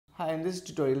Hi, in this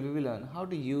tutorial we will learn how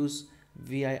to use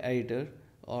VI editor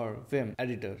or Vim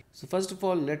editor. So first of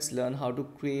all, let's learn how to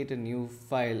create a new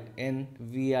file in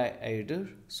VI editor.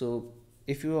 So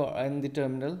if you are in the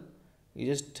terminal, you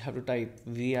just have to type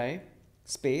VI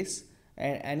space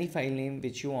and any file name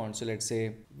which you want. So let's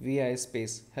say VI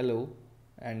space hello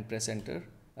and press enter.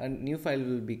 A new file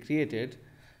will be created.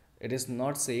 It is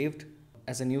not saved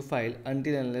as a new file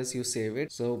until unless you save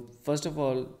it. So first of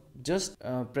all, just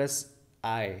press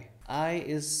I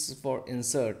is for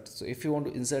insert. So if you want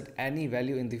to insert any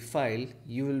value in the file,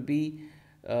 you will be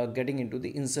getting into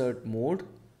the insert mode.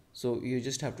 So you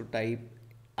just have to type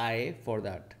I for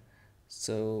that.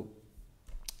 So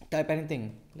type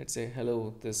anything. Let's say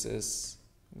hello, this is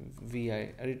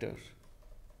VI editor.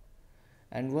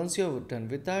 And once you have done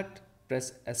with that,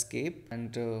 press escape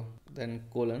and then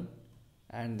colon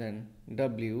and then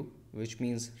W, which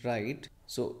means write.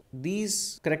 So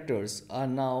these characters are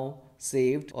now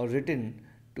saved or written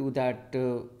to that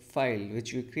file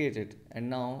which we created, and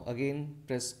now again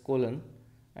press colon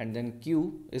and then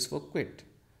Q is for quit.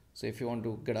 So if you want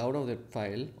to get out of that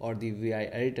file or the VI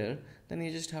editor, then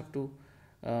you just have to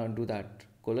do that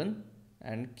colon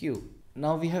and Q.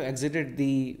 Now we have exited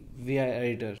the VI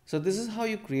editor. So this is how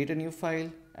you create a new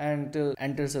file and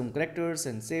enter some characters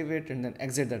and save it and then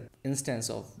exit that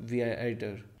instance of VI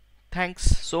editor. Thanks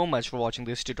so much for watching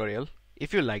this tutorial.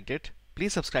 If you liked it,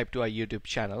 please subscribe to our YouTube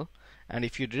channel, and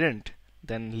if you didn't,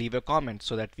 then leave a comment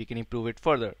so that we can improve it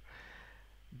further.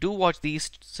 Do watch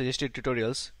these suggested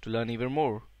tutorials to learn even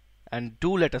more, and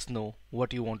do let us know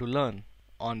what you want to learn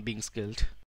on Being Skilled.